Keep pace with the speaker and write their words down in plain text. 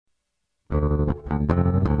Hey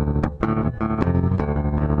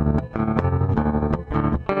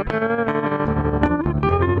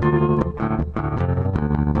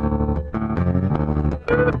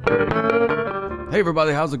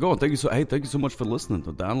everybody, how's it going? Thank you so much for listening,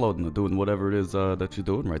 or downloading, or doing whatever it is that you're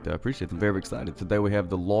doing right there. I appreciate it. I'm very excited. Today we have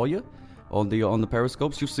the lawyer on the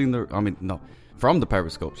Periscopes. You've seen her. From the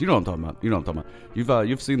Periscopes. You know what I'm talking about.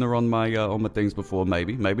 You've seen her on my things before.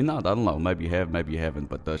 Maybe not. I don't know. Maybe you have. Maybe you haven't.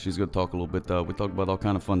 But she's gonna talk a little bit. We talk about all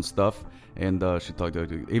kind of fun stuff, and she talked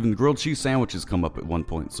even grilled cheese sandwiches come up at one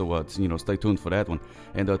point. So stay tuned for that one.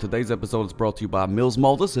 And today's episode is brought to you by Mills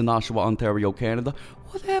Malters in Oshawa, Ontario, Canada.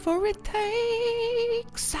 Whatever it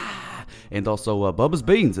takes. And also Bubba's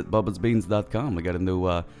Beans at Bubba'sBeans.com. We got a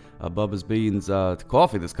new Bubba's Beans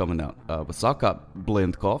coffee that's coming out. Wasaka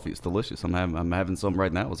blend coffee. It's delicious. I'm having some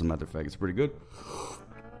right now, as a matter of fact. It's pretty good.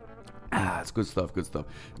 It's good stuff.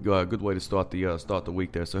 Good way to start the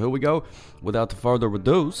week there. So here we go. Without further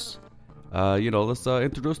ado, let's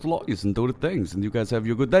introduce the lawyers and do the things. And you guys have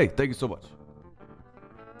your good day. Thank you so much.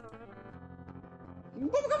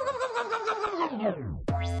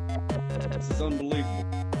 This is unbelievable.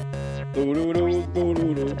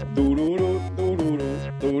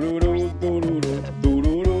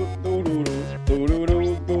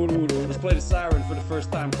 Let's play the siren for the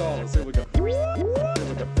first time callers. Here we go.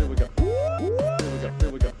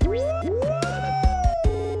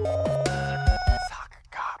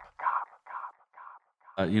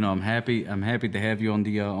 I'm happy to have you on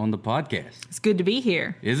the podcast. It's good to be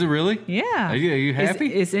here. Is it really? Yeah. Are you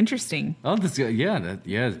happy? It's interesting. Oh, it's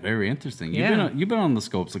very interesting. Yeah. You've been on the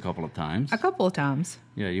Scopes a couple of times. A couple of times.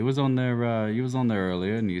 Yeah, you was on there.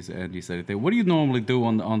 Earlier, and you said it. What do you normally do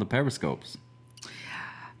on the Periscopes?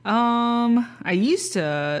 I used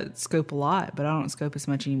to scope a lot, but I don't scope as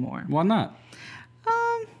much anymore. Why not?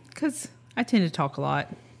 Because I tend to talk a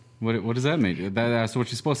lot. What does that mean? That's what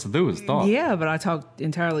you're supposed to do, is talk. Yeah, but I talk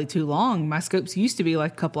entirely too long. My scopes used to be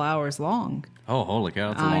like a couple hours long. Oh, holy cow,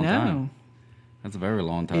 that's a long time. I know. That's a very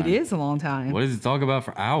long time. It is a long time. What does it talk about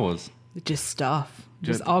for hours? Just stuff.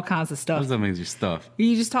 Just all kinds of stuff. What does that mean, just stuff?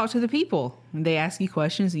 You just talk to the people. And they ask you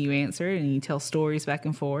questions and you answer it and you tell stories back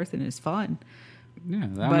and forth and it's fun.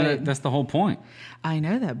 Yeah, that's the whole point. I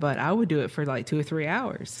know that, but I would do it for like 2 or 3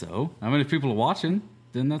 hours. So, if people are watching,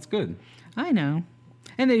 then that's good. I know.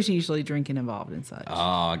 And there's usually drinking involved and such. Oh,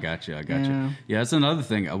 I got you. Yeah, that's another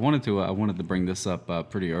thing. I wanted to bring this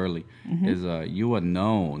up pretty early. Mm-hmm. Is you are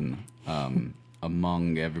known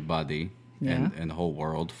among everybody and the whole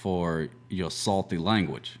world for your salty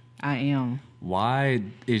language. I am. Why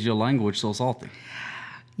is your language so salty?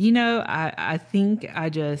 I think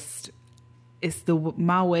it's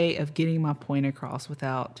my way of getting my point across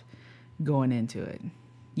without going into it.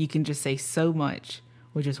 You can just say so much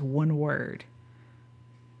with just one word.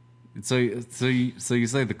 So you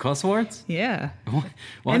say the cuss words? Yeah.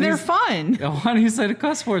 And they're fun. Why do you say the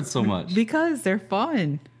cuss words so much? Because they're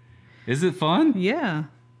fun. Is it fun? Yeah.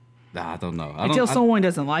 I don't know. Until someone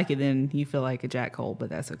doesn't like it, then you feel like a jackhole, but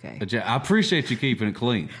that's okay. I appreciate you keeping it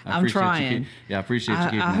clean. I'm trying. I appreciate you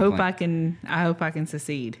keeping it clean. I hope I can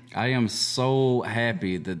succeed. I am so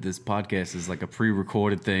happy that this podcast is like a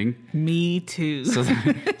pre-recorded thing. Me too. So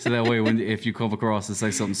that way, if you come across and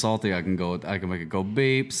say something salty, I can make it go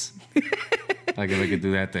beeps. I can make it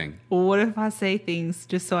do that thing. Well, what if I say things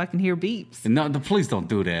just so I can hear beeps? No, please don't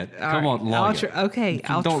do that. Come on, lawyer.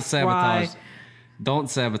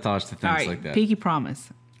 Don't sabotage the things like that. Pinky promise.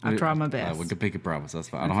 I'll try my best. We can pinky promise. That's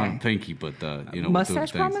fine. I don't have a pinky, but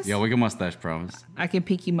mustache promise. Yeah, we can mustache promise. I can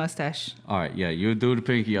pinky mustache. All right. Yeah, you do the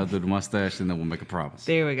pinky. I'll do the mustache, and then we'll make a promise.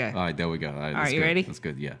 There we go. All right. There we go. All right. You ready? That's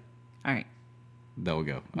good. Yeah. All right. There we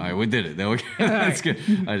go. All right, we did it. There we go. That's good.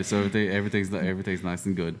 All right, so everything's nice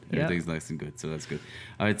and good. Everything's nice and good. So that's good.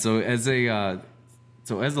 All right. So as a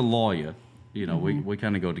lawyer, we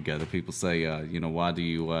kind of go together. People say, why do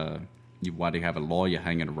you have a lawyer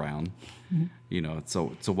hanging around? Mm-hmm.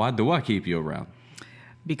 So why do I keep you around?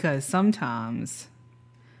 Because sometimes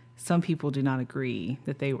some people do not agree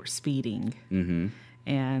that they were speeding. Mm-hmm.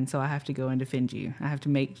 And so I have to go and defend you. I have to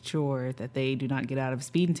make sure that they do not get out of a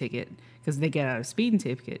speeding ticket. Because if they get out of a speeding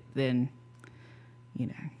ticket, then,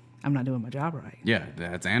 I'm not doing my job right. Yeah,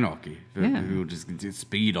 that's anarchy. People just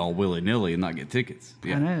speed all willy-nilly and not get tickets.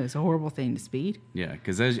 Yeah. I know, it's a horrible thing to speed. Yeah,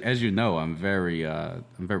 because as you know, I'm very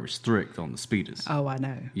strict on the speeders. Oh, I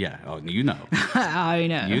know. Yeah, you know. I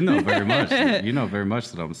know. You know very much. You know very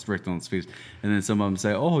much that I'm strict on the speeders. And then some of them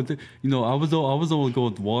say, I was only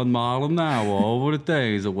going 1 mile an hour over the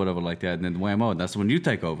things or whatever like that. And then whammo, that's when you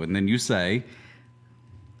take over. And then you say...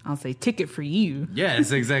 I'll say ticket for you. Yeah,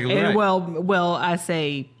 that's exactly right. Well, I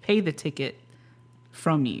say pay the ticket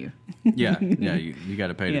from you. Yeah, you got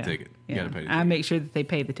to pay the ticket. You got to pay the ticket. I make sure that they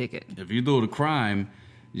pay the ticket. If you do the crime,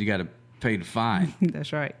 you got to pay the fine.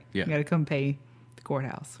 That's right. Yeah. You got to come pay the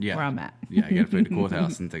courthouse where I'm at. Yeah, you got to pay the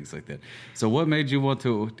courthouse and things like that. So what made you want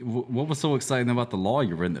to, what was so exciting about the law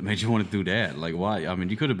you're in that made you want to do that? Like, why? I mean,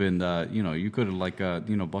 you could have been, you could have like,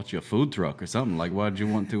 bought you a food truck or something. Like, why did you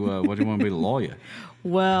want to be the lawyer?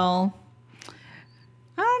 Well,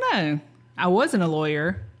 I don't know. I wasn't a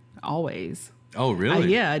lawyer always. Oh,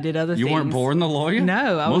 really? Yeah, I did other things. You weren't born a lawyer?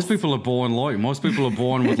 No. Most people are born lawyer. Most people are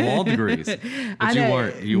born with law degrees. But I you know.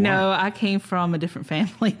 weren't. No, I came from a different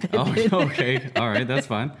family. Okay. All right, that's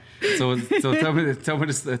fine. So tell me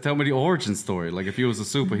the origin story. Like, if you was a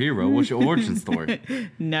superhero, what's your origin story?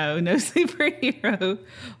 No superhero.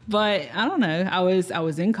 But I don't know. I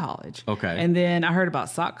was in college. Okay. And then I heard about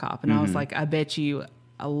Sock Cop, and I was like, I bet you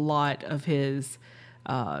a lot of his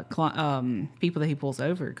people that he pulls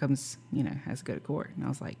over has to go to court. And I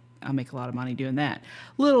was like, I'll make a lot of money doing that.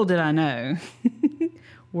 Little did I know,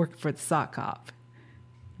 working for the Sock Cop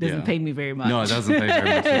doesn't pay me very much. No, it doesn't pay very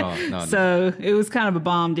much at all. No. So it was kind of a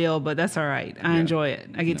bomb deal, but that's all right. I enjoy it.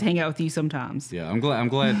 I get to hang out with you sometimes. Yeah, I'm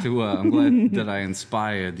glad that I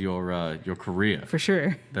inspired your career. For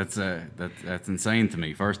sure. That's insane to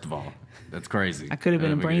me. First of all, that's crazy. I could have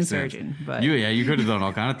been a brain surgeon, but you could have done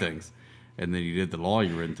all kind of things. And then you did the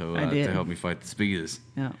lawyer to help me fight the speeders.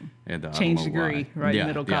 Yeah. And change degree in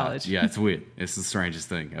middle college. Yeah, it's weird. It's the strangest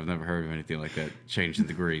thing. I've never heard of anything like that. Changing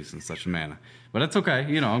degrees in such a manner. But that's okay.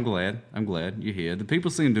 I'm glad. You're here. The people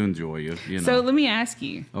seem to enjoy you. So let me ask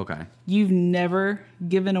you. Okay. You've never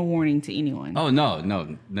given a warning to anyone. Oh,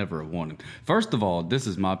 no, never a warning. First of all, this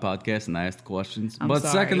is my podcast and I ask the questions. I'm but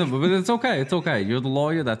sorry. Second of all, but it's okay. You're the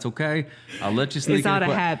lawyer. That's okay. I'll let you sneak It's out of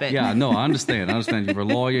habit. Yeah, no, I understand. You're a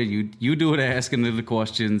lawyer. You do it asking the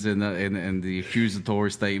questions and the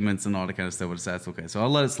accusatory statements and all that kind of stuff. But that's okay. So I'll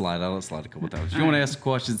let it slide. A couple times. If you want to ask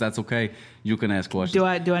questions, that's okay. You can ask questions.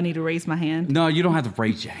 Do I need to raise my hand? No, you don't have to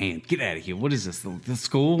raise your hand. Get out of here. What is this? The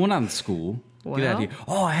school? We're not in school. Get out of here.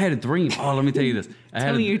 Oh, I had a dream. Oh, let me tell you this.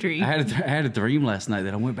 Tell me your dream. I had a dream last night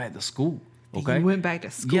that I went back to school. Okay. You went back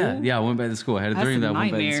to school? Yeah, I went back to school. I had a dream that I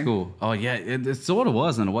went back to school. Oh, yeah, it sort of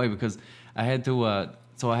was in a way because I had to.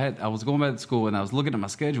 I was going back to school and I was looking at my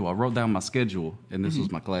schedule. I wrote down my schedule, and this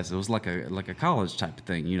was my class. It was like a college type of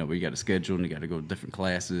thing, where you got a schedule and you got to go to different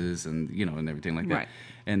classes and and everything like that.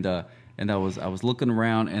 Right. And I was looking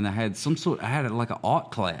around and I had like an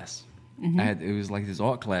art class. It was like this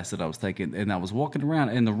art class that I was taking, and I was walking around,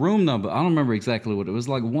 and the room number, I don't remember exactly what it was,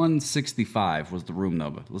 like 165 was the room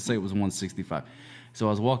number. Let's say it was 165. So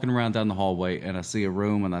I was walking around down the hallway, and I see a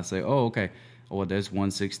room, and I say, oh, okay. Oh, there's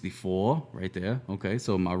 164 right there. Okay,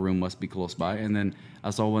 so my room must be close by. And then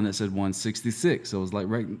I saw one that said 166. So it was like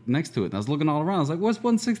right next to it. And I was looking all around. I was like, what's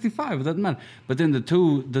 165? It doesn't matter. But then the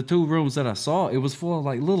two rooms that I saw, it was full of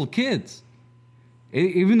like little kids.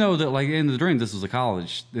 Even though that, like, in the dream, this was a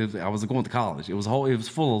college. I was going to college. It was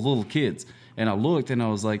full of little kids. And I looked and I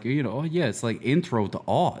was like, oh yeah, it's like intro to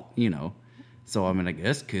art, So I mean, I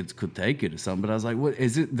guess kids could take it or something. But I was like, what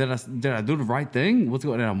is it? Did I do the right thing? What's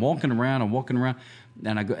going on? And I'm walking around,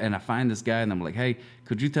 and I find this guy, and I'm like, hey,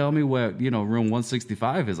 could you tell me where room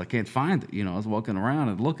 165 is? I can't find it. I was walking around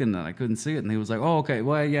and looking, and I couldn't see it. And he was like, oh, okay,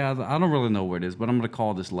 well, yeah, I don't really know where it is, but I'm gonna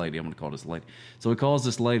call this lady. So he calls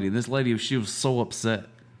this lady. This lady, she was so upset.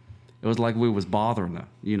 It was like we was bothering her,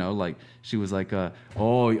 like she was like,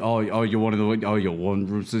 oh, you're one of the, oh, you're one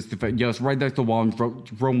room 65. Yes, right next to room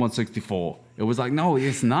 164. It was like, no,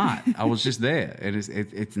 it's not. I was just there, and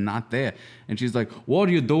it's not there. And she's like, what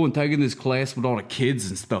are you doing taking this class with all the kids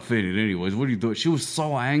and stuff in it anyways? What are you doing? She was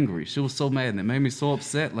so angry. She was so mad, and it made me so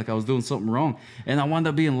upset, like I was doing something wrong. And I wound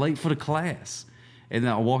up being late for the class. And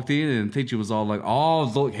then I walked in, and the teacher was all like, oh,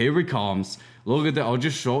 look, here he comes. Look at that. Oh,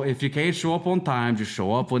 just show. If you can't show up on time, just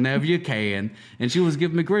show up whenever you can. And she was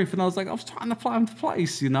giving me grief. And I was like, I was trying to find the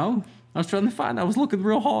place, I was looking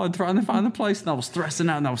real hard trying to find the place. And I was stressing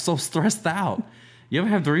out. And I was so stressed out. You ever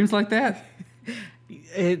have dreams like that?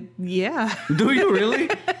 Yeah. Do you really?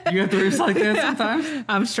 You have dreams like that sometimes?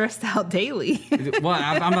 I'm stressed out daily. Well,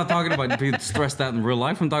 I'm not talking about being stressed out in real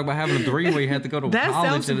life. I'm talking about having a dream where you had to go to that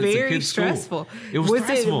college and it's a very kid's stressful. School. It was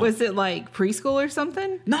stressful. Was it like preschool or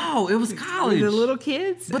something? No, it was college. The little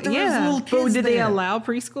kids? But there was little kids. But did they there. allow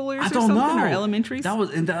preschoolers I or don't something? know. Or elementary? That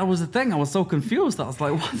was the thing. I was so confused. I was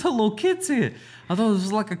like, why are the little kids here? I thought it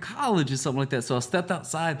was like a college or something like that. So I stepped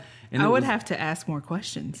outside. And I would have to ask more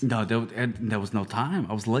questions. No, there was no time.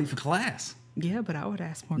 I was late for class. Yeah, but I would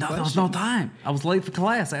ask more questions. No, there was no time. I was late for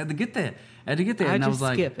class. I had to get there. And I was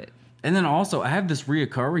like, skip it. And then also, I have this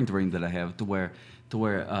reoccurring dream that I have to where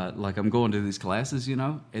like I'm going to these classes,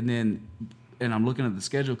 and then and I'm looking at the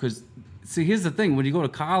schedule because, see, here's the thing: when you go to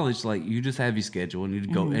college, like you just have your schedule and you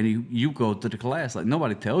go and you go to the class. Like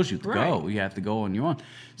nobody tells you to go; you have to go on your own.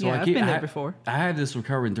 So I've been there before. I have this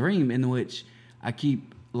recurring dream in which I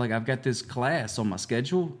keep I've got this class on my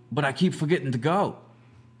schedule, but I keep forgetting to go.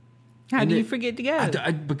 How do you forget to go?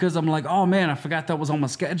 Because I'm like, oh man, I forgot that was on my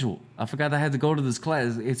schedule. I forgot I had to go to this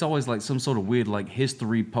class. It's always like some sort of weird like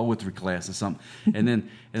history, poetry class or something. and then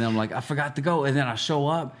I'm like, I forgot to go. And then I show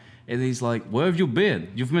up and he's like, where have you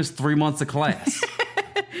been? You've missed 3 months of class.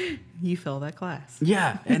 You failed that class.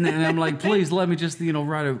 Yeah. And then I'm like, please let me just,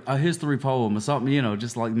 write a history poem or something,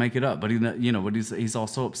 just like make it up. But he's all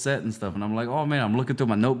so upset and stuff. And I'm like, oh man, I'm looking through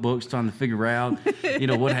my notebooks trying to figure out,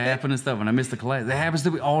 what happened and stuff. And I missed the class. That happens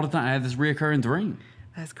to me all the time. I have this reoccurring dream.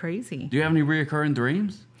 That's crazy. Do you have any reoccurring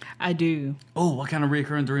dreams? I do. Oh, what kind of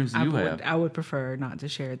reoccurring dreams do you have? I would prefer not to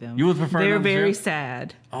share them. You would prefer They're not to very share?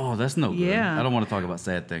 sad. Oh, that's no good. Yeah. I don't want to talk about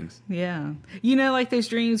sad things. Yeah. Like those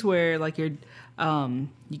dreams where like you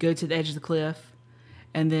go to the edge of the cliff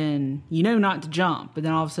and then not to jump, but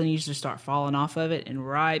then all of a sudden you just start falling off of it, and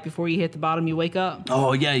right before you hit the bottom you wake up.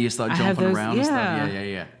 Oh yeah, you start jumping around and stuff.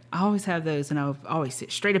 Yeah. I always have those, and I always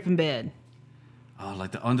sit straight up in bed. Oh,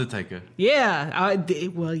 like the Undertaker. Yeah.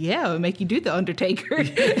 It would make you do the Undertaker.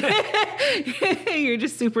 You're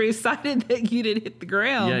just super excited that you didn't hit the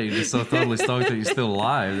ground. Yeah, you're just so totally stoked that you're still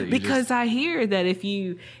alive. Because I hear that if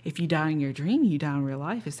you die in your dream, you die in real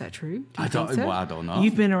life. Is that true? I don't know.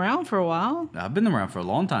 You've been around for a while. I've been around for a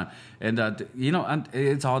long time, and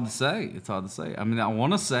it's hard to say. It's hard to say. I mean, I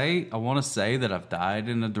want to say that I've died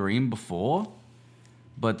in a dream before,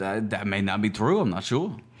 but that may not be true. I'm not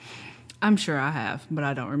sure. I'm sure I have, but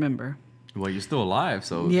I don't remember. Well, you're still alive,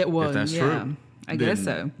 so if that's true, I guess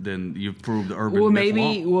so. Then you've proved the urban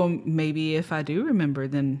myth wrong. Maybe if I do remember,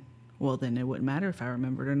 then it wouldn't matter if I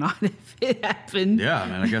remembered or not if it happened. Yeah, I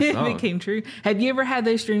mean, I guess so. If it came true. Have you ever had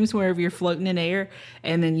those dreams where you're floating in air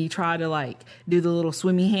and then you try to do the little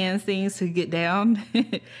swimmy hands things to get down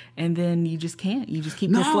and then you just can't. You just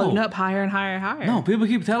keep floating up higher and higher and higher. No, people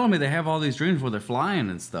keep telling me they have all these dreams where they're flying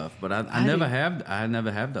and stuff, but I never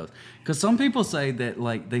have those. Because some people say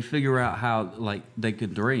that they figure out how they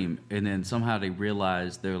could dream, and then somehow they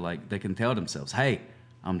realize they can tell themselves, hey,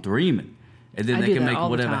 I'm dreaming. And then they can make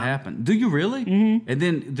whatever happen. Do you really? Mm-hmm. And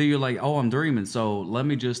then do you oh, I'm dreaming, so let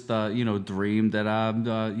me just dream that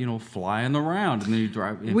I'm flying around, and then you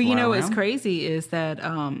drive. Well, what's crazy is that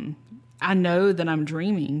I know that I'm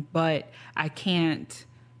dreaming, but I can't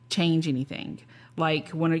change anything.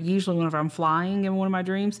 Usually whenever I'm flying in one of my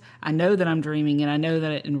dreams, I know that I'm dreaming, and I know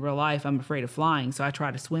that in real life I'm afraid of flying, so I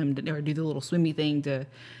try to swim or do the little swimmy thing to.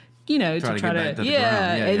 To try to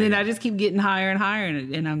then I just keep getting higher and higher,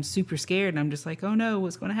 and I'm super scared, and I'm just like, oh no,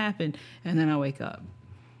 what's going to happen? And then I wake up.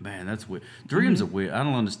 Man, that's weird. Dreams are weird. I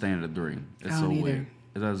don't understand a dream. It's so either. Weird.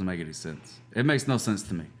 It doesn't make any sense. It makes no sense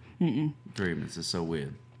to me. Dreaming is just so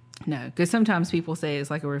weird. No, because sometimes people say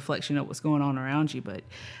it's like a reflection of what's going on around you, but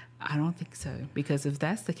I don't think so. Because if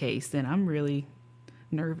that's the case, then I'm really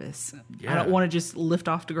nervous. Yeah. I don't want to just lift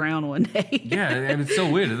off the ground one day. Yeah, and it's so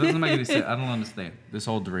weird. It doesn't make any sense. I don't understand this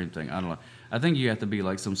whole dream thing. I don't know. I think you have to be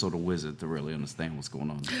like some sort of wizard to really understand what's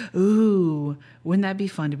going on. Ooh, wouldn't that be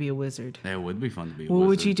fun to be a wizard? It would be fun to be a wizard. What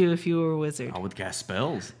would you do if you were a wizard? I would cast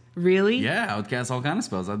spells. Really? Yeah, I would cast all kind of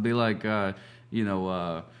spells. I'd be like,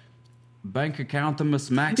 Bank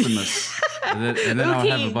Accountimus Maximus. and then I'll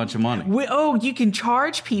have a bunch of money. You can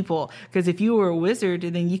charge people, because if you were a wizard,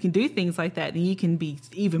 then you can do things like that, and you can be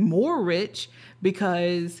even more rich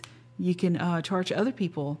because you can charge other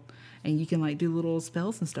people, and you can do little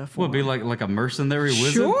spells and stuff. Well, be like a mercenary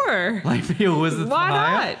wizard. Sure, be a wizard. Why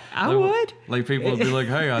not? I would. People would be like,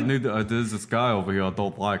 hey, I need there's this guy over here I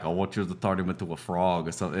don't like. I want you to turn him into a frog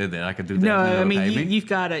or something. And then I could do that. No, I mean you've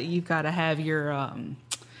got to have your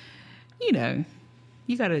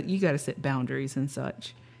you gotta set boundaries and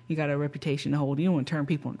such. You got a reputation to hold. You don't want to turn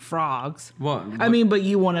people into frogs. Well, but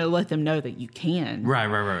you want to let them know that you can. Right.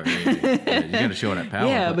 Yeah, you got to show that power.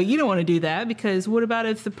 Yeah, but you don't want to do that, because what about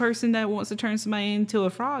if the person that wants to turn somebody into a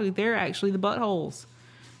frog, they're actually the buttholes?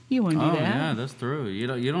 You want to do that? Yeah, that's true. You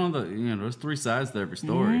don't there's three sides to every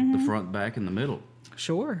story: the front, back, and the middle.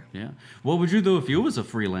 Sure. Yeah. What would you do if you was a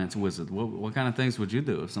freelance wizard? What kind of things would you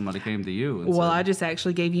do if somebody came to you? And said, I just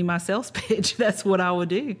actually gave you my sales pitch. That's what I would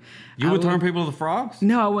do. You would turn people into frogs?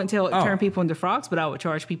 No, I wouldn't turn people into frogs, but I would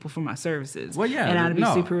charge people for my services. Well, yeah. And I'd be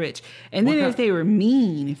super rich. And then if they were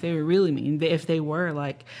mean, if they were really mean, if they were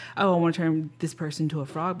like, oh, I want to turn this person into a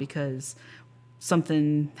frog because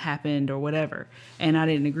something happened or whatever, and I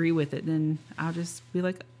didn't agree with it, then I'll just be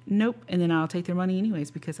like, nope, and then I'll take their money anyways,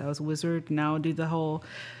 because I was a wizard, and I'll do the whole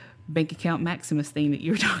bank account Maximus thing that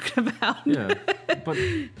you were talking about. Yeah, but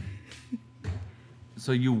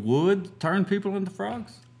so you would turn people into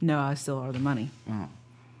frogs? No, I still owe the money. Oh,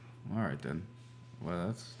 all right then.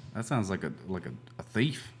 Well, that sounds like a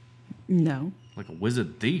thief, No, like a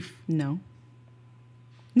wizard thief. no,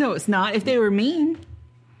 it's not. If they were mean.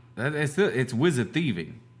 It's wizard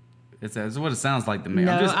thieving. It's what it sounds like to me.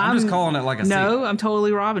 No, I'm just calling it like a No, I'm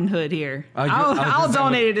totally Robin Hood here. Oh, I'll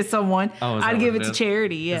donate it to someone. Oh, is that I'd what give it it to is?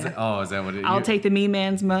 charity. Yeah. Is that what it is? I'll take the mean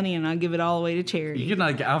man's money and I'll give it all away to charity. You're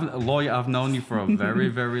not a lawyer. I've known you for a very,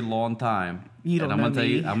 very long time. You don't and I'm know gonna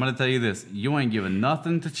me. I'm gonna tell you this. You ain't giving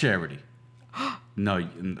nothing to charity. No,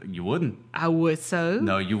 you wouldn't. I would so.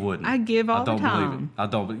 No, you wouldn't. I give all I don't the time. believe it. I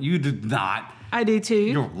don't. You do not. I do too.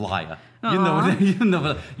 You're a liar. You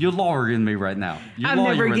know. You're lawyering me right now. I've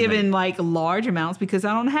never given like large amounts because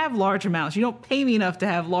I don't have large amounts. You don't pay me enough to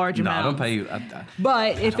have large No, amounts. I don't pay you.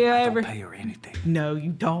 But if I I ever don't pay you anything. No,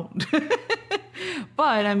 you don't.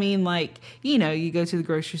 But I mean, like, you know, you go to the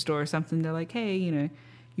grocery store or something, they're like, hey, you know,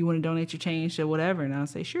 you want to donate your change to whatever? And I'll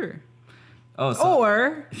say, sure. Oh, so,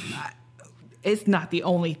 Or it's not the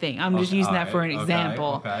only thing. I'm just using that for an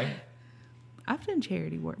example. Okay. I've done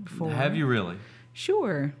charity work before. Have you really?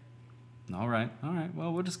 Sure. All right.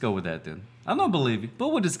 Well, we'll just go with that then. I don't believe you, but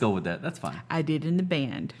we'll just go with that. That's fine. I did in the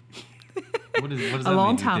band. What does that A long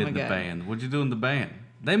mean? time You did in ago. the band. What'd you do in the band?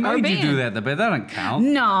 They made you do band. that in the band. That doesn't count.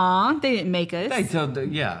 Nah, they didn't make us. They told,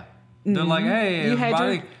 yeah. They're like, hey, You had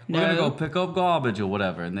everybody, your- we're gonna No. go pick up garbage or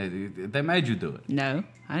whatever, and they made you do it. No,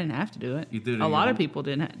 I didn't have to do it. You did it A on lot your of own? people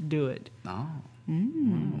didn't have to do it. Oh.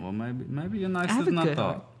 Well, maybe you're I nicer have a than I good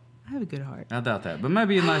thought. heart. I have a good heart. I doubt that, but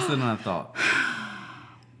maybe you're nicer than I thought.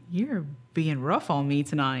 You're being rough on me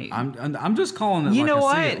tonight. I'm just calling it. You like know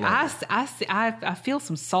I see what? it, like I feel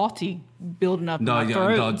some salty building up in my No,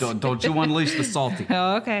 throat. don't you unleash the salty.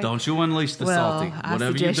 Oh, okay. Don't you unleash the Well, salty. I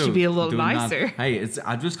Whatever suggest you do, you be a little do not- nicer. Hey,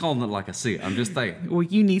 I'm just calling it like I see it. I'm just saying. Well,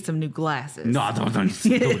 you need some new glasses. No, I don't do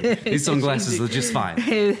it. These sunglasses are just fine.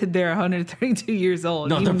 They're 132 years old.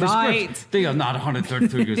 No, you they're might. prescription. They are not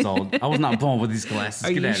 132 years old. I was not born with these glasses.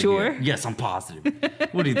 Are Get you out sure? of here. Yes, I'm positive.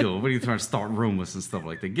 What are you doing? What are you trying to start rumors and stuff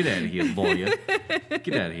like that? Get out of here, lawyer.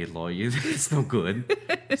 Get out of here, lawyer. It's no good.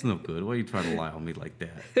 It's no good. Why are you trying to lie on me like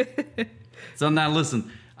that? So now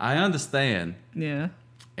listen, I understand, Yeah.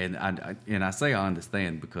 and I say I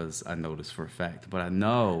understand because I know this for a fact, but I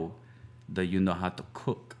know that you know how to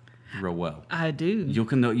cook real well. I do. You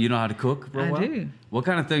know how to cook real I well? do. What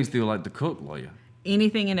kind of things do you like to cook, lawyer?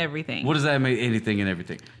 Anything and everything. What does that mean? Anything and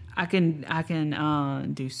everything. I can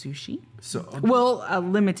do sushi. So Well, a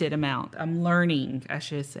limited amount. I'm learning, I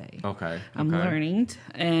should say. okay, I'm learning,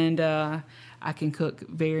 and I can cook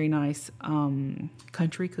very nice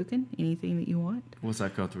country cooking. Anything that you want. What's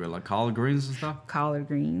that go through? Like collard greens and stuff? Collard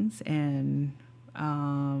greens and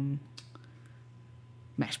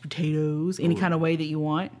mashed potatoes. Any Ooh. kind of way that you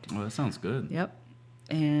want. Oh, that sounds good. Yep.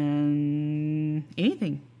 And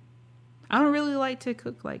anything. I don't really like to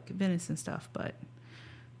cook like venison stuff, but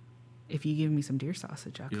if you give me some deer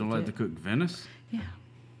sausage, I'll cook You don't like it. to cook Venice? Yeah.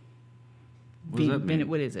 What does that mean?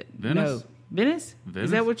 What is it? Venice? No. Venice? Venice?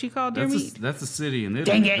 Is that what you call deer meat? That's a city in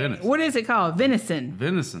Italy. Dang it. Venice. What is it called? Venison.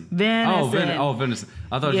 Venison. Venison. Venison.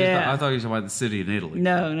 I thought Yeah. I thought you said about the city in Italy.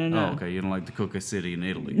 No. Oh, okay. You don't like to cook a city in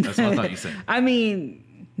Italy. That's what I thought you said. I mean,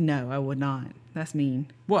 no, I would not. That's mean.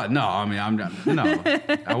 What? No, I mean, I'm not. No,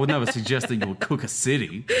 I would never suggest that you would cook a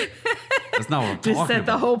city. That's not what I'm Just talking set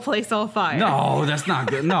the about. whole place on fire. No, that's not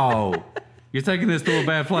good. No, you're taking this to a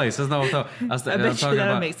bad place. That's not what I'm I talking bet you that'll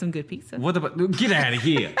about. make some good pizza. What about? Get out of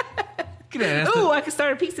here. Get out. That's Ooh, the- I could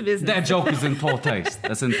start a pizza business. that joke is in poor taste.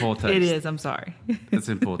 That's in poor taste. It is. I'm sorry. That's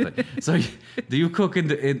in poor taste. So, do you cook in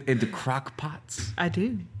the crock pots? I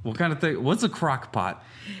do. What kind of thing? What's a crock pot?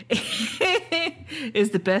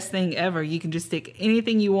 It's the best thing ever. You can just stick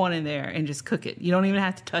anything you want in there and just cook it. You don't even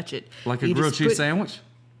have to touch it. Like a You grilled just cheese put- sandwich?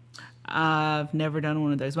 I've never done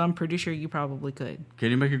one of those, but I'm pretty sure you probably could.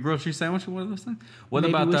 Can you make a grilled cheese sandwich with one of those things? What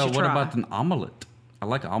Maybe we about should what try. about an omelet? I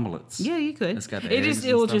like omelets. Yeah, you could. It's got the It eggs just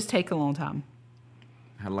and it will stuff. just take a long time.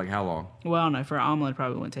 How long? Well, I don't know. For an omelet, it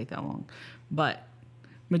probably wouldn't take that long. But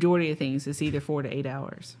majority of things, it's either 4 to 8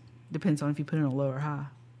 hours. Depends on if you put it on low or high.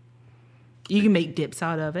 You can make dips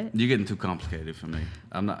out of it. You're getting too complicated for me.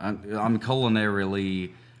 I'm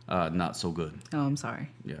culinarily not so good. Oh, I'm sorry.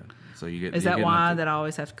 Yeah. So you get. Is you're that getting why up to- that I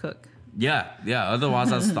always have to cook? Yeah.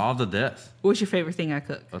 Otherwise, I'd starve to death. What's your favorite thing I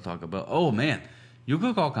cook? I'll talk about. Oh man, you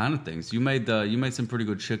cook all kind of things. You made some pretty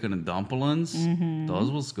good chicken and dumplings. Mm-hmm.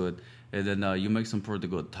 Those was good. And then you make some pretty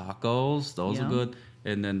good tacos. Those Yeah. are good.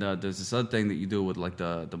 And then there's this other thing that you do with like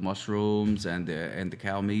the mushrooms and the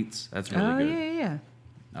cow meats. That's really Oh, good. yeah.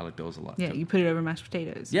 I like those a lot. Yeah, too. you put it over mashed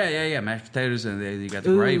potatoes. Yeah. Mashed potatoes, and then you got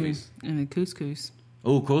the Ooh, gravies. and the couscous.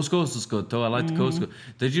 Oh, couscous is good too. I like the couscous.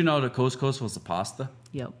 Did you know that couscous was a pasta?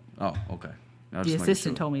 Yep. Oh, okay. The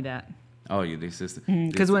assistant told me that. Oh, you the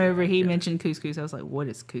assistant. Because whenever he mentioned couscous, I was like, "What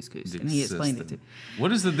is couscous?" And he explained it to me.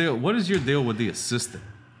 What is the deal? What is your deal with the assistant?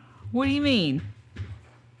 What do you mean?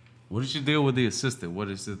 What is your deal with the assistant? What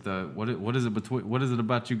is it? What is it between? What is it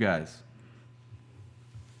about you guys?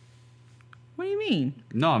 What do you mean?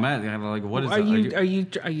 No, I'm at like what is? Are you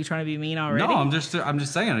trying to be mean already? No, I'm just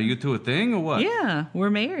saying. Are you two a thing or what? Yeah,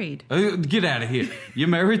 we're married. Get out of here! You're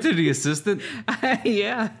married to the assistant?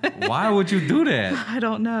 Yeah. Why would you do that? I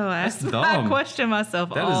don't know. That's dumb. I question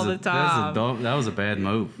myself all the time. That was a bad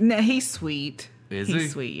move. No, he's sweet. Is he's he?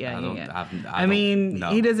 sweet, yeah. I mean,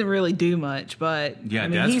 no. he doesn't really do much, but yeah, I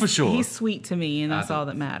mean, that's for sure. He's sweet to me, and that's all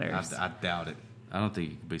that matters. I doubt it. I don't think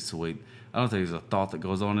he can be sweet. I don't think there's a thought that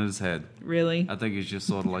goes on in his head. Really? I think he's just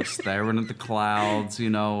sort of like staring at the clouds, you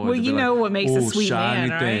know. Well, you know what makes a sweet shiny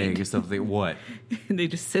man, thing right? And stuff like what? They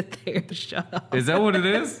just sit there and shut up. Is that what it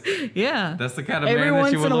is? Yeah. That's the kind of man that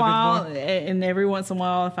you were looking for? And every once in a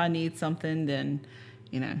while, if I need something, then,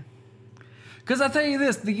 Because I tell you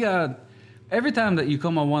this, every time that you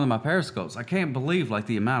come on one of my Periscopes, I can't believe like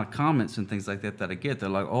the amount of comments and things like that I get. They're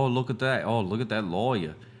like, "Oh, look at that! Oh, look at that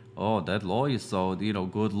lawyer! Oh, that lawyer's so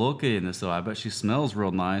good looking, and so I bet she smells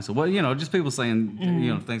real nice." Or just people saying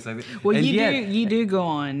things like that. Well, and you do go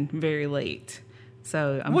on very late.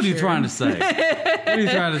 So what are you trying to say? What are you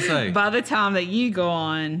trying to say? By the time that you go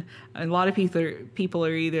on, a lot of people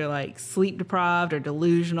are either like sleep deprived or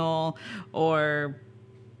delusional or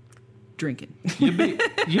drinking.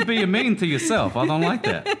 You're being mean to yourself. I don't like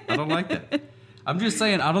that. I'm just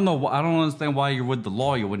saying, I don't understand why you're with the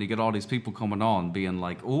lawyer when you get all these people coming on being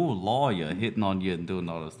like, "Oh, lawyer," hitting on you and doing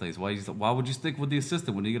all those things. Why would you stick with the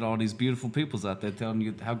assistant when you get all these beautiful peoples out there telling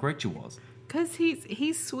you how great you was? Because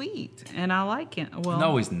he's sweet and I like him. Well,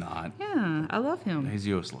 no, he's not. Yeah, I love him. He's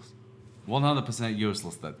useless. 100%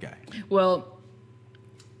 useless, that guy. Well,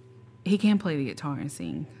 he can play the guitar and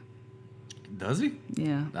sing. Does he?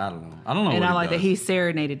 Yeah. I don't know. I don't know. And what I like does. that he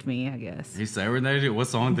serenaded me, I guess. He serenaded you? What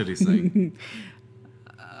song did he sing?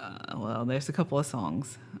 Well, there's a couple of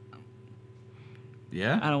songs.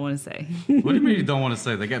 Yeah? I don't want to say. What do you mean you don't want to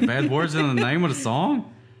say? They got bad words in the name of the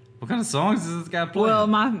song? What kind of songs does this guy play?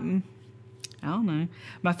 Well, I don't know.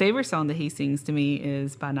 My favorite song that he sings to me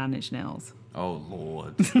is by Nine Inch Nails. Oh,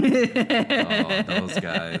 Lord. Oh, those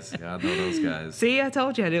guys. Yeah, I know those guys. See, I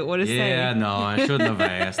told you I didn't want to say. Yeah, no, I shouldn't have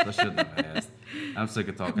asked. I'm sick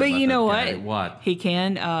of talking about that. But you know what? Guy. What? He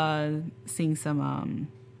can sing some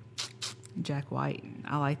Jack White.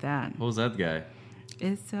 I like that. What was that guy?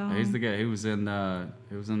 It's He's the guy. He was in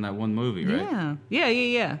that one movie, right?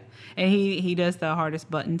 Yeah. And he does the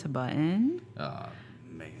hardest button to button. Oh,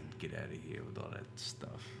 man, get out of here with all that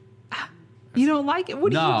stuff. You don't like it?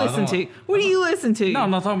 What do you listen to? What do you listen to? No,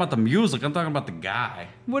 I'm not talking about the music. I'm talking about the guy.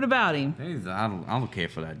 What about him? I don't care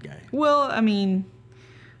for that guy. Well, I mean,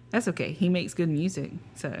 that's okay. He makes good music,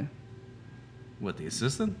 so. What, the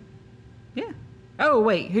assistant? Yeah. Oh,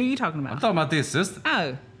 wait. Who are you talking about? I'm talking about the assistant.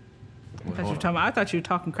 Oh. I thought you were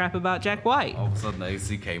talking crap about Jack White. All of a sudden, the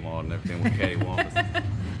AC came on and everything with Katie Wampus. We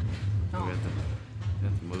had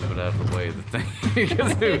to move it out of the way of the thing.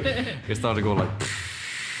 It started going like...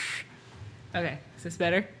 Okay. Is this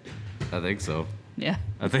better? I think so. Yeah.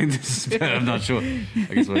 I think this is better. I'm not sure.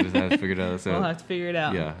 I guess we'll just have to figure it out. We'll have to figure it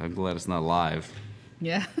out. Yeah, I'm glad it's not live.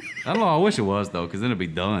 Yeah. I don't know. I wish it was, though, because then it'd be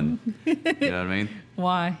done. You know what I mean?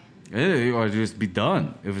 Why? Or just be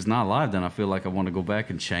done. If it's not live, then I feel like I want to go back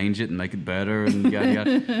and change it and make it better and yada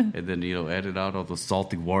yada. And then, edit out all the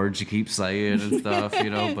salty words you keep saying and stuff,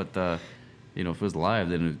 But, if it was live,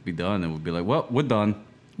 then it'd be done. And we'd be like, well, we're done.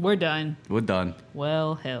 We're done. We're done.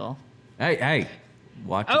 Well, hell. Hey.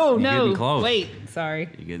 Watch it. Oh, You're no. getting close. Wait. Sorry.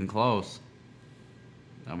 You're getting close.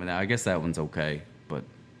 I mean, I guess that one's okay, but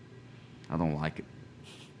I don't like it.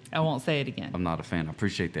 I won't say it again. I'm not a fan. I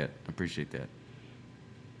appreciate that.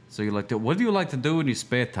 So you like to, what do you like to do in your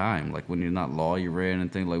spare time? Like when you're not lawyering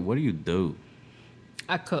and things, like what do you do?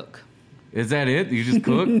 I cook. Is that it? You just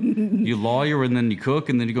cook? You lawyer and then you cook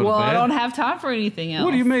and then you go to bed? Well, I don't have time for anything else.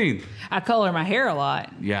 What do you mean? I color my hair a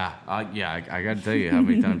lot. Yeah, I got to tell you how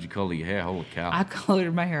many times you color your hair. Holy cow! I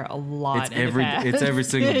colored my hair a lot. It's every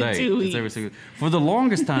single day. 2 weeks. It's every single. For the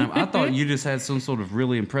longest time, I thought you just had some sort of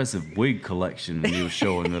really impressive wig collection and you were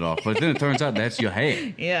showing it off. But then it turns out that's your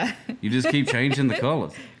hair. Yeah. You just keep changing the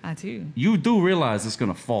colors. I do. You do realize it's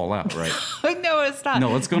gonna fall out, right? No, it's not.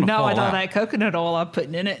 No, it's gonna fall out. No, all that coconut oil I'm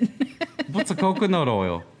putting in it. What's a coconut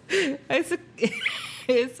oil?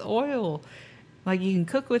 It's oil. Like you can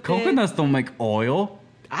cook with it. Coconuts don't make oil.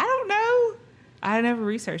 I never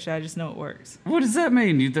researched it. I just know it works. What does that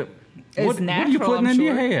mean? What are you natural, putting I'm in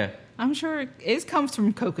your sure. hair? I'm sure it comes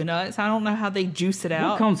from coconuts. I don't know how they juice it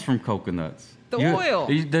out. What comes from coconuts? The oil.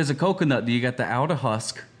 There's a coconut. You got the outer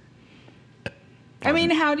husk. I mean,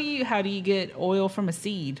 how do you get oil from a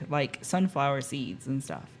seed, like sunflower seeds and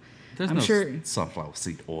stuff? There's I'm no sure. sunflower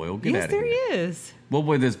seed oil. Get Yes, out of here. there is. Well,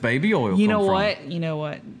 where does baby oil You come know from? what? You know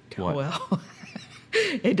what? What? Well,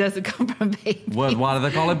 it doesn't come from baby. Why do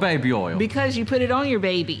they call it baby oil? Because you put it on your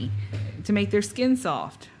baby to make their skin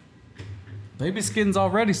soft. Baby skin's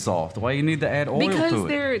already soft. Why you need to add oil Because to it?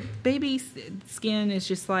 their baby skin is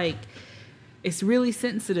just like, it's really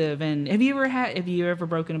sensitive. And have you ever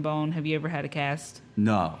broken a bone? Have you ever had a cast?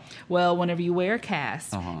 No. Well, whenever you wear a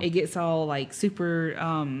cast, Uh-huh. it gets all like super,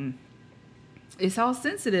 it's all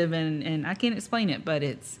sensitive and I can't explain it, but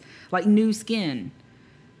it's like new skin.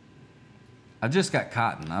 I just got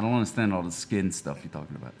cotton. I don't understand all the skin stuff you're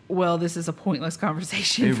talking about. Well, this is a pointless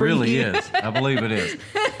conversation It for really you. is. I believe it is.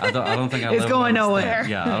 I don't think I It's live going and understand. nowhere.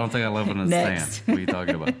 Yeah, I don't think I live and understand Next. what you're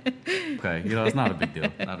talking about. Okay, it's not a big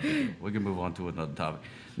deal. Not a big deal. We can move on to another topic.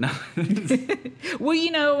 No.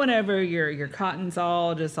 Well, whenever your cotton's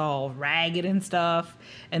all ragged and stuff,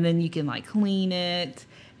 and then you can like clean it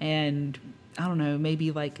and I don't know,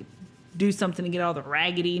 maybe like do something to get all the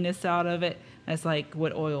raggediness out of it. That's like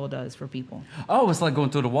what oil does for people. Oh, it's like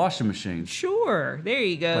going through the washing machine. Sure, there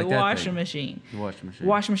you go. Like that Washing thing. machine. The washing machine.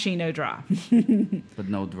 Washing machine, no dry. But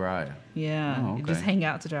no dryer. Yeah, Oh, it just okay. hang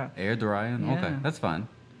out to dry. Air drying? Okay, Yeah. that's fine.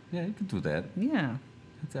 Yeah, you can do that. Yeah,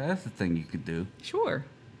 That's the thing you could do. sure.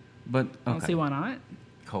 But, I don't see okay. why not.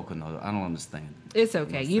 Coconut, I don't understand. It's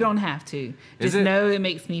okay. You don't have to. Is Just it- know it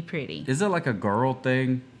makes me pretty. Is it like a girl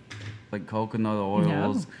thing? Like coconut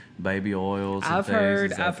oils, baby oils? and I've things?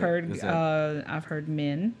 heard. Is that I've the- heard. is that- I've heard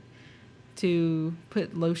men to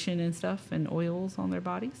put lotion and stuff and oils on their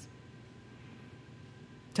bodies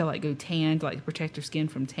to like go tan, to like protect their skin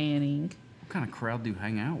from tanning. What kind of crowd do you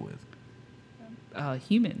hang out with?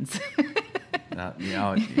 Humans.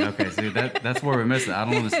 Yeah, okay, see, that's where we're missing. I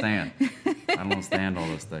don't understand. I don't understand all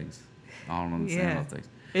those things. I don't understand Yeah. all those things.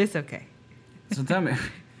 It's okay. So tell me,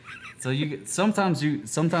 sometimes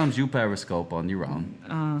you periscope on your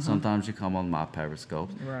own. Sometimes you come on my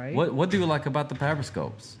periscopes. Right. What do you like about the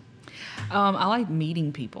periscopes? I like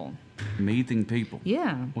meeting people. Meeting people.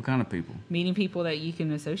 Yeah. What kind of people? Meeting people that you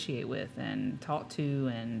can associate with and talk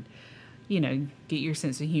to and, get your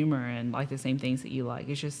sense of humor and like the same things that you like.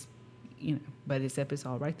 It's just, but except it's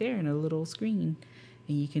all right there in a little screen.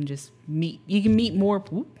 And you can just meet more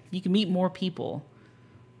people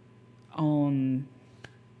on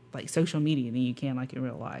like social media than you can like in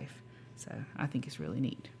real life. So I think it's really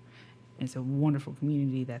neat. And it's a wonderful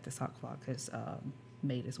community that the Sock Flock has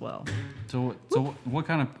made as well. So what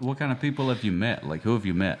kind of people have you met? Like, who have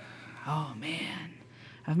you met? Oh man,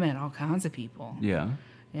 I've met all kinds of people. Yeah.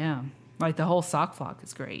 Yeah, like the whole Sock Flock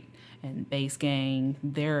is great, and Bass Gang,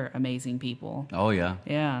 they're amazing people. Oh yeah.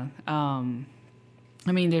 Yeah,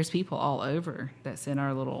 I mean, there's people all over that's in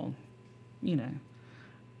our little, in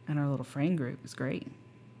our little friend group. It's great.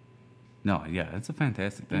 No, yeah, it's a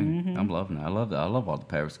fantastic thing. Mm-hmm. I'm loving it. I love all the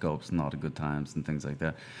periscopes and all the good times and things like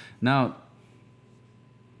that. Now,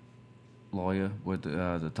 lawyer, with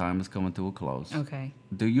the time is coming to a close. Okay.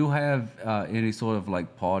 Do you have any sort of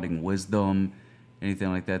like parting wisdom, anything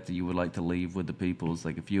like that you would like to leave with the peoples?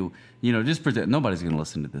 Like if you just pretend nobody's going to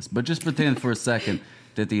listen to this, but just pretend for a second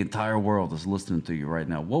that the entire world is listening to you right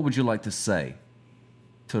now. What would you like to say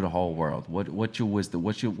to the whole world? What's your wisdom?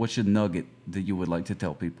 What's your nugget that you would like to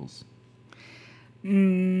tell peoples?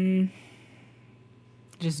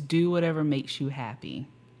 Just do whatever makes you happy.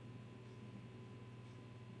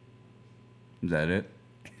 Is that it?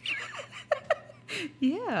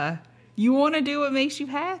 Yeah, you want to do what makes you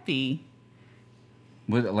happy.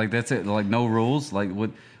 Like that's it? Like no rules? Like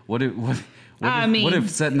what I if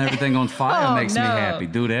setting everything on fire Oh, makes me no. happy?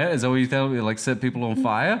 Do that? Is that what you tell me? Like set people on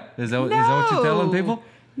fire? Is that what you're telling people?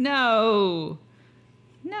 No.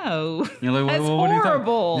 You're like, That's what are you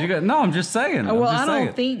horrible. No, I'm just saying. Well, I'm just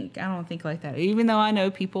I saying. don't think like that. Even though I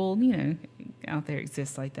know people, out there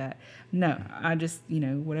exist like that. No, I just,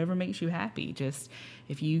 whatever makes you happy. Just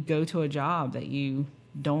if you go to a job that you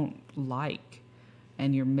don't like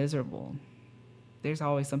and you're miserable, there's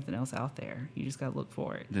always something else out there. You just got to look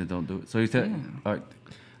for it. Then don't do it. So you tell. Yeah. All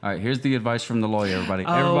right. Here's the advice from the lawyer. Everybody.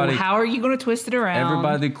 Oh, how are you going to twist it around?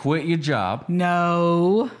 Everybody, quit your job.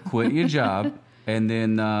 No. Quit your job. And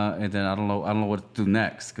then I don't know what to do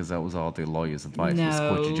next because that was all the lawyer's advice. Was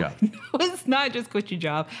quit your job. No, it's not just quit your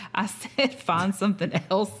job. I said find something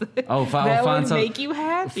else. Oh, that find would make you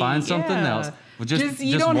happy. Find something Yeah. else. Well,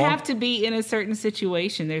 You don't walk. have to be in a certain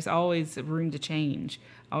situation. There's always room to change,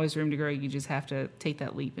 always room to grow. You just have to take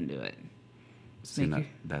that leap and do it. See,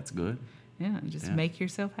 that's good. Just make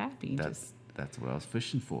yourself happy. That's what I was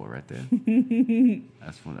fishing for right there.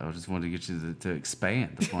 I just wanted to get you to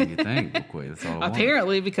expand upon your thing real quick. That's all I wanted.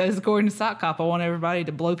 Apparently, because according to Sock Cop, I want everybody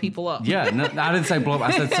to blow people up. Yeah, no, I didn't say blow up.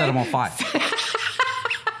 I said set them on fire.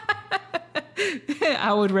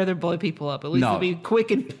 I would rather blow people up. At least it'll be quick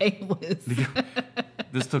and painless.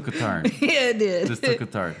 This took a turn. Yeah, it did. This took a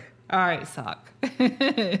turn. All right, Sock.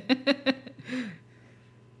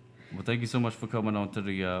 Well, thank you so much for coming onto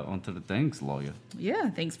the things, lawyer. Yeah,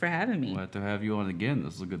 thanks for having me. We'll have to have you on again.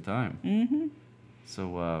 This is a good time. Mm-hmm.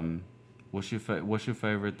 So, what's your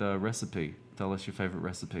favorite recipe? Tell us your favorite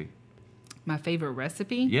recipe. My favorite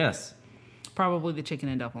recipe? Yes. Probably the chicken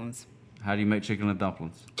and dumplings. How do you make chicken and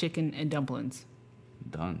dumplings? Chicken and dumplings.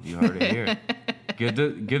 Done. You heard it here.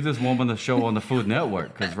 Give this woman a show on the Food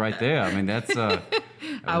Network, because right there, I mean, that's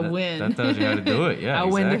I win. That tells you how to do it. Yeah, I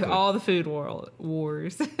exactly. win all the food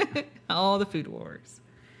wars. All the food wars.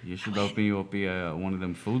 You should open you up one of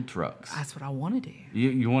them food trucks. That's what I want to do.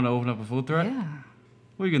 You want to open up a food truck? Yeah.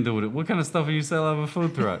 What are you gonna do with it? What kind of stuff are you selling out of a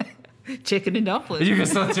food truck? Chicken and dumplings. You can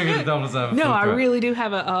sell chicken and dumplings out of a food No, truck. I really do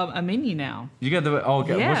have a menu now. You got the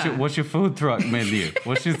okay. Yeah. What's your food truck menu?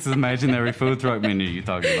 What's your imaginary food truck menu you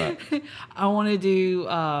talking about? I want to do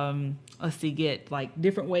get like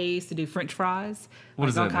different ways to do French fries. What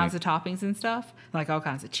does all that kinds mean? of toppings and stuff, like all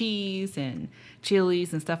kinds of cheese and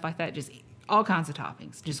chilies and stuff like that. Just all kinds of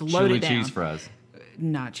toppings. Just load Chili it down. cheese fries.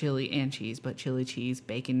 Not chili and cheese, but chili cheese,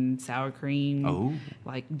 bacon, sour cream. Oh.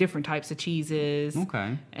 Like different types of cheeses.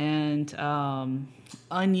 Okay. And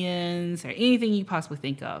onions or anything you possibly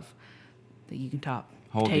think of that you can top.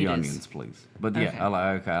 Hold Potatoes. the onions, please. But yeah,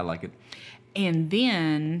 Okay. I like it. And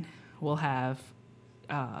then we'll have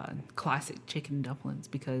classic chicken dumplings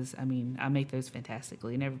because, I mean, I make those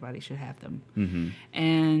fantastically and everybody should have them. Mm-hmm.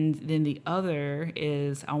 And then the other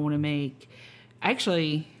is I want to make, I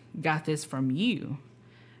actually got this from you,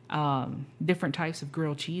 different types of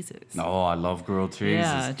grilled cheeses. Oh, I love grilled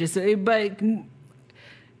cheeses. Yeah, but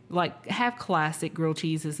like have classic grilled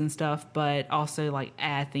cheeses and stuff, but also like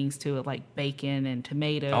add things to it like bacon and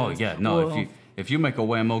tomatoes. Oh yeah, no. Well, if you make a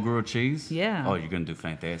Whammo grilled cheese, Yeah. Oh, you're gonna do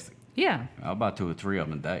fantastic. yeah. I'll buy 2 or 3 of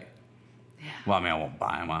them a day. Yeah. Well, I mean, I won't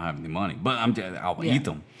buy them. I don't have any money, but I'll Yeah. eat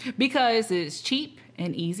them. Because it's cheap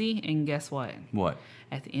and easy, and guess what? What?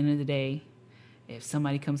 At the end of the day, if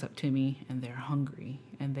somebody comes up to me and they're hungry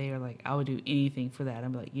and they are like, I would do anything for that,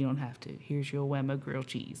 I'm like, you don't have to. Here's your Whammo grilled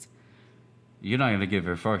cheese. You're not gonna give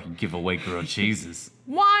her fucking give away grilled cheeses.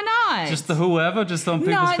 Why not? Just to whoever. Just some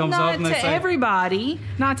people comes up and they say,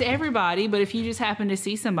 not to everybody, but if you just happen to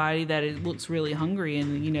see somebody that it looks really hungry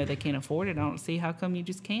and you know they can't afford it, I don't see how come you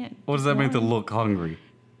just can't. "What does that mean to look hungry?"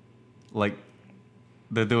 Like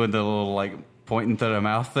they're doing the little like pointing to their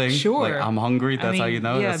mouth thing. Sure. Like I'm hungry. That's how you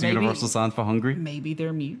know. yeah, That's the maybe- universal sign for hungry. Maybe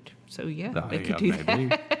they're mute, so yeah, they could yeah, do maybe.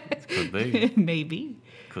 that. Could be. Maybe.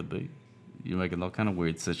 Could be. You're making all kind of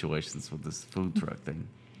weird situations with this food truck thing.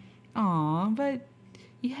 Aw, but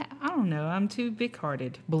yeah, I don't know. I'm too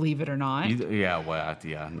big-hearted, believe it or not. I don't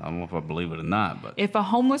know if I believe it or not, but If a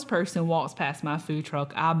homeless person walks past my food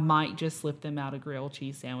truck, I might just slip them out a grilled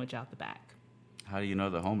cheese sandwich out the back. how do you know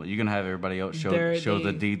they're homeless? You're gonna have everybody else show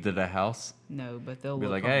the They- deed to their house. No, but they'll Be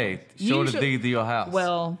look like, hey, show the deed to your house.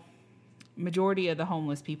 Well, majority of the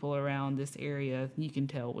homeless people around this area, you can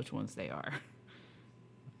tell which ones they are.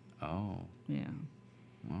 Oh, Yeah.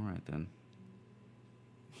 all right then.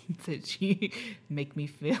 That you make me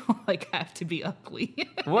feel like I have to be ugly.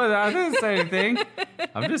 What? I didn't say anything.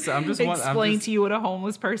 I'm just Explain to you what a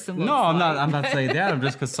homeless person looks No, like. I'm not saying that. I'm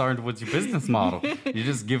just concerned with your business model. You're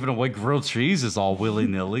just giving away grilled cheeses all willy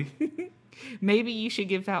nilly. Maybe you should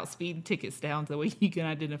give out speeding tickets down so that way you can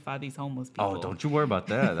identify these homeless people. Oh, don't you worry about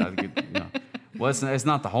that. Well, it's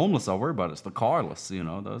not the homeless I worry about. It's the carless.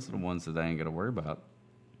 Those are the ones that I ain't gonna worry about.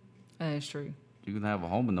 That's true. You can have a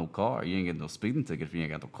home with no car. You ain't getting no speeding ticket if you ain't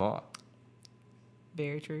got no car.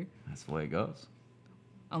 Very true. That's the way it goes.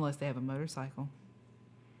 Unless they have a motorcycle.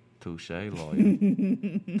 Touche, lawyer.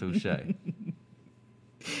 Touche.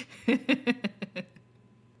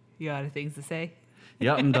 You got other things to say?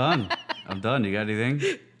 Yep, I'm done. You got anything?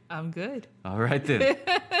 I'm good. All right then.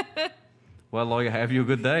 Well, lawyer, have you a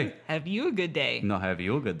good day. Have you a good day. No, have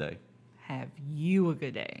you a good day. Have you a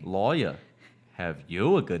good day. Lawyer, have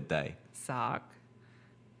you a good day. Sock.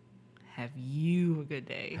 Have you a good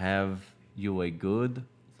day. Have you a good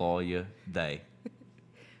lawyer day.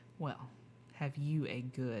 Well, have you a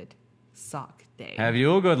good sock day. Have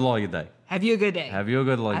you a good lawyer day. Have you a good day. Have you a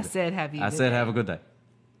good lawyer I day. said have you a I good said day. have a good day.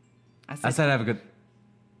 I said have a good...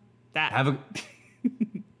 That. Have a...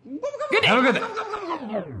 Good day. Have a good day.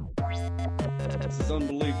 This is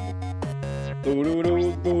unbelievable.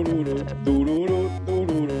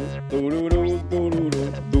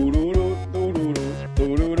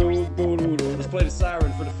 Let's play the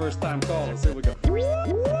siren for the first time callers. Here we go. Here we go.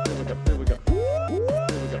 Here we go. Here we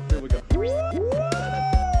go. Here we go.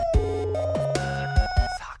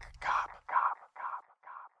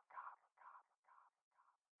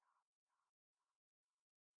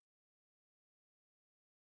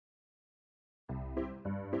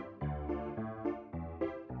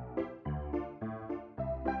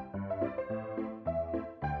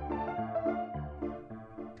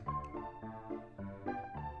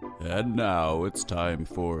 And now it's time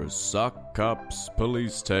for Sock Cop's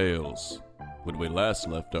Police Tales. When we last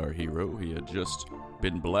left our hero, he had just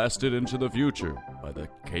been blasted into the future by the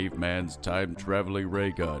caveman's time-traveling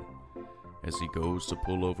ray gun. As he goes to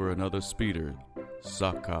pull over another speeder,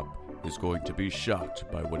 Sock Cop is going to be shocked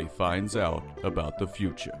by what he finds out about the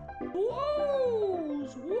future. Whoa!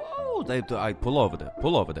 I pull over there.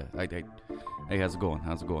 Hey, how's it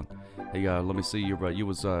going? Hey, let me see your. You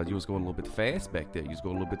was going a little bit fast back there. You was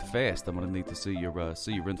going a little bit fast. I'm gonna need to see your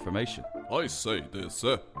information. I say this,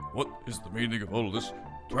 what is the meaning of all this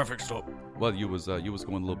traffic stop? Well, you was going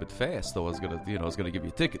a little bit fast, so I was gonna give you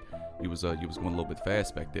a ticket. You was going a little bit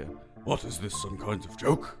fast back there. What is this, some kind of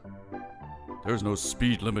joke? There's no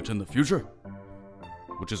speed limit in the future,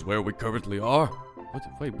 which is where we currently are. What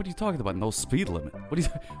are you talking about? No speed limit?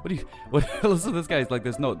 Listen, this guy's like,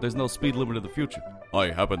 there's no speed limit in the future.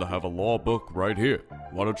 I happen to have a law book right here.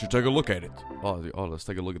 Why don't you take a look at it? Oh, let's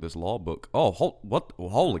take a look at this law book. Oh,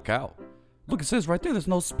 holy cow. Look, it says right there, there's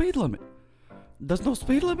no speed limit. There's no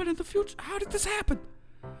speed limit in the future? How did this happen?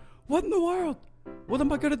 What in the world? What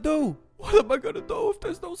am I gonna do? What am I gonna do if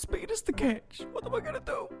there's no speeders to catch? What am I gonna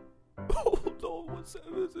do? Oh, no,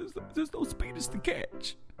 there's no speeders to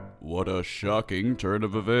catch. What a shocking turn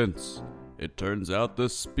of events. It turns out the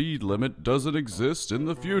speed limit doesn't exist in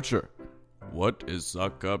the future. What is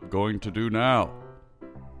Sock Cop going to do now?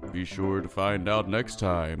 Be sure to find out next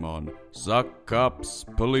time on Sock Cop's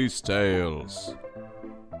Police Tales.